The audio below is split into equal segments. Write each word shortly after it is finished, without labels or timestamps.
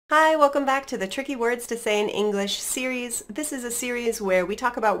Hi, welcome back to the Tricky Words to Say in English series. This is a series where we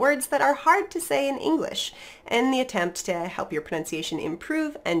talk about words that are hard to say in English in the attempt to help your pronunciation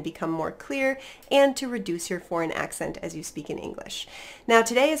improve and become more clear and to reduce your foreign accent as you speak in English. Now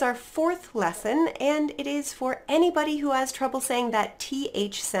today is our fourth lesson and it is for anybody who has trouble saying that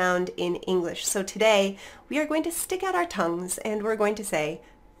TH sound in English. So today we are going to stick out our tongues and we're going to say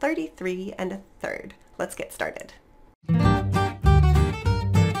 33 1/3. Let's get started.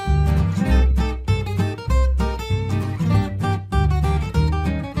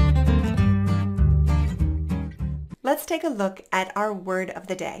 Let's take a look at our word of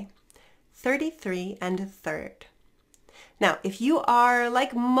the day, 33 1/3. Now, if you are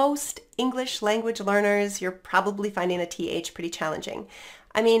like most English language learners, you're probably finding the TH pretty challenging.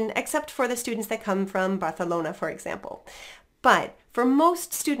 I mean, except for the students that come from Barcelona, for example. But for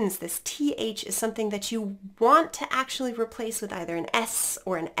most students, this TH is something that you want to actually replace with either an S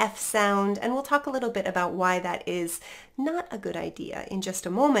or an F sound, and we'll talk a little bit about why that is not a good idea in just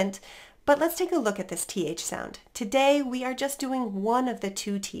a moment. But let's take a look at this TH sound. Today we are just doing one of the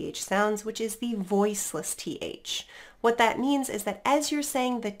two TH sounds, which is the voiceless TH. What that means is that as you're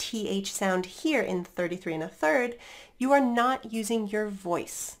saying the TH sound here in 33 1/3, you are not using your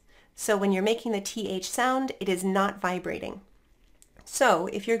voice. So when you're making the TH sound, it is not vibrating. So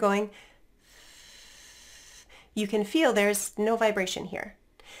if you're going, you can feel there's no vibration here.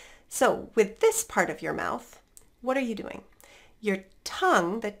 So with this part of your mouth, what are you doing? Your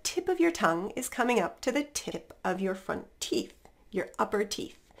tongue, the tip of your tongue, is coming up to the tip of your front teeth, your upper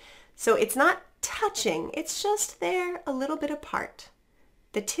teeth. So it's not touching, it's just there a little bit apart.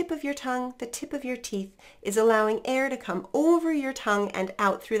 The tip of your tongue, the tip of your teeth is allowing air to come over your tongue and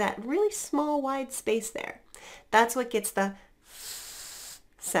out through that really small wide space there. That's what gets the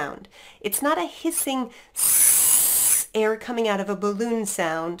sound. It's not a hissing air coming out of a balloon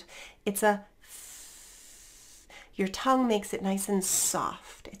sound. It's a your tongue makes it nice and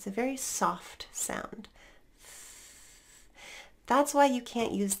soft. It's a very soft sound. That's why you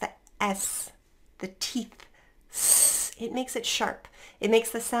can't use the S, the teeth. It makes it sharp. It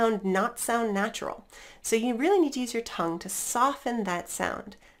makes the sound not sound natural. So you really need to use your tongue to soften that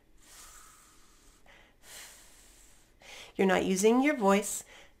sound. You're not using your voice,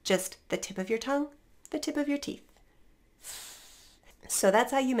 just the tip of your tongue, the tip of your teeth. So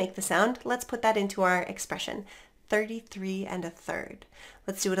that's how you make the sound. Let's put that into our expression. 33 1/3.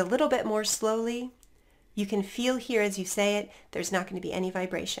 Let's do it a little bit more slowly. You can feel here as you say it, there's not going to be any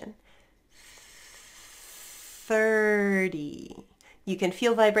vibration. 30. You can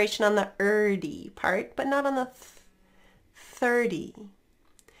feel vibration on the -dy part, but not on the 30.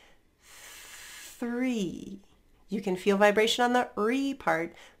 3. You can feel vibration on the -ry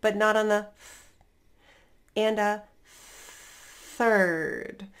part, but not on the and a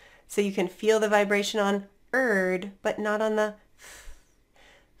third. So you can feel the vibration on but not on the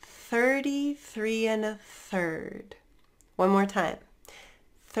 33 1/3. One more time.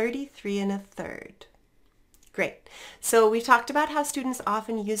 33 1/3. Great. So we've talked about how students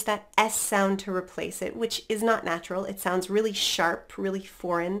often use that S sound to replace it, which is not natural. It sounds really sharp, really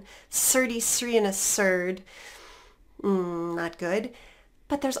foreign. 33 1/3. Not good.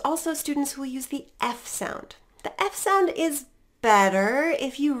 But there's also students who will use the F sound. The F sound is better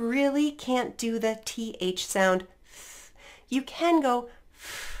if you really can't do the TH sound. You can go.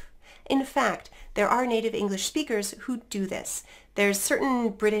 In fact, there are native English speakers who do this. There's certain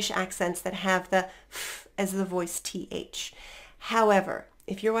British accents that have the as the voice TH. However,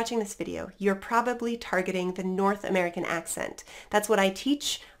 if you're watching this video, you're probably targeting the North American accent. That's what I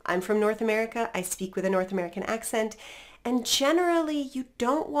teach. I'm from North America. I speak with a North American accent. And generally, you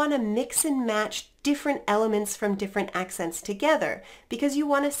don't want to mix and match different elements from different accents together because you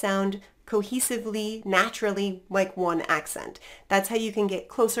want to sound cohesively, naturally like one accent. That's how you can get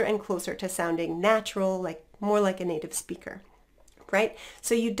closer and closer to sounding natural, like more like a native speaker, right?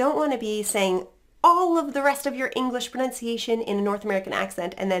 So you don't want to be saying all of the rest of your English pronunciation in a North American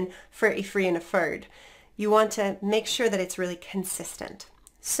accent and then for a free and a third. You want to make sure that it's really consistent.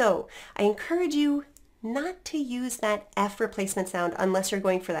 So I encourage you not to use that F replacement sound unless you're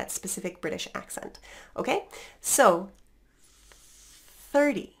going for that specific British accent. Okay? So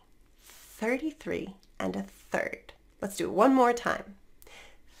 30, 33 1/3. Let's do it one more time.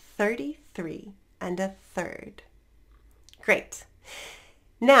 33 1/3. Great.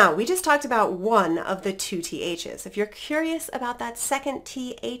 Now, we just talked about one of the two THs. If you're curious about that second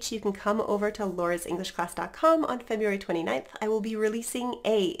TH, you can come over to laurasenglishclass.com on February 29th. I will be releasing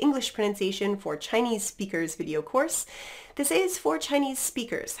a English pronunciation for Chinese speakers video course. This is for Chinese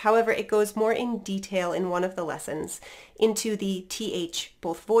speakers. However, it goes more in detail in one of the lessons into the TH,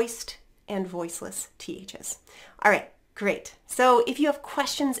 both voiced and voiceless THs. All right. Great. So if you have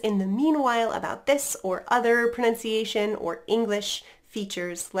questions in the meanwhile about this or other pronunciation or English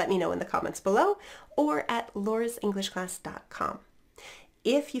features, let me know in the comments below or at laurasenglishclass.com.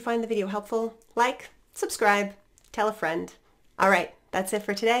 If you find the video helpful, like, subscribe, tell a friend. All right, that's it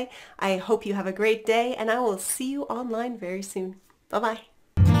for today. I hope you have a great day and I will see you online very soon. Bye-bye.